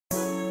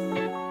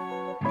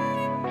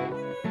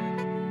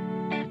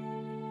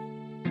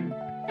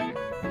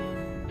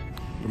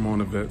Good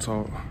morning, Vet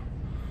Talk.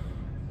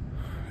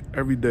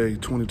 Every day,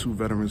 22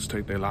 veterans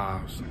take their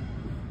lives.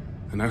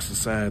 And that's a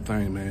sad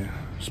thing, man.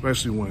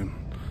 Especially when,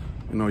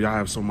 y'all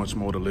have so much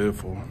more to live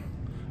for.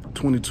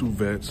 22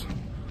 vets,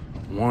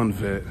 one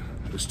vet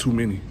is too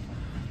many.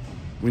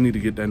 We need to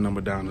get that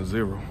number down to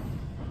 0.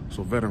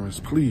 So veterans,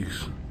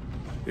 please,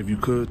 if you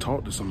could,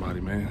 talk to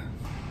somebody, man.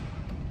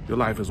 Your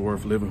life is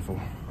worth living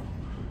for.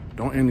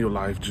 Don't end your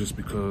life just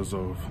because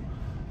of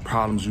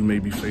problems you may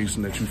be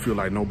facing that you feel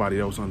like nobody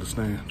else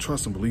understands.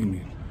 Trust and believe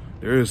me,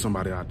 there is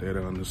somebody out there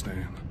that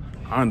understands.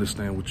 I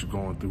understand what you're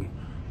going through.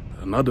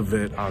 Another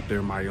vet out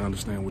there might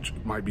understand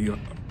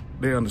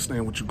they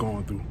understand what you're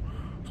going through.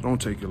 So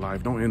don't take your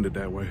life, don't end it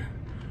that way.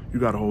 You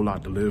got a whole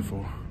lot to live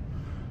for.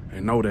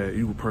 And know that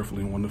you were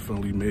perfectly and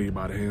wonderfully made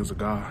by the hands of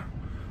God.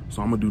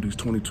 So I'm gonna do these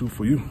 22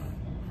 for you.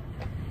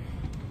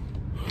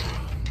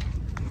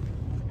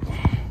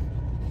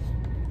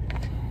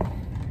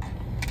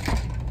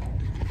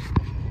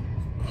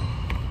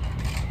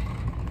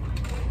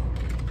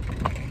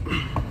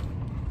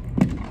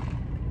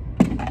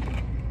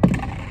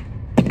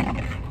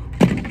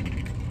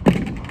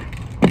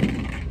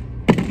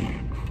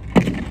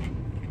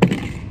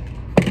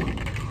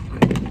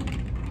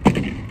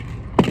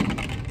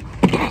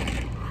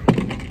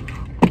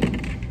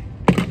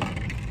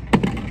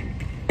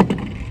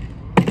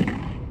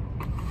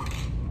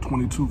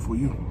 $22 for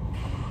you.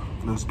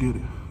 Let's get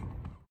it.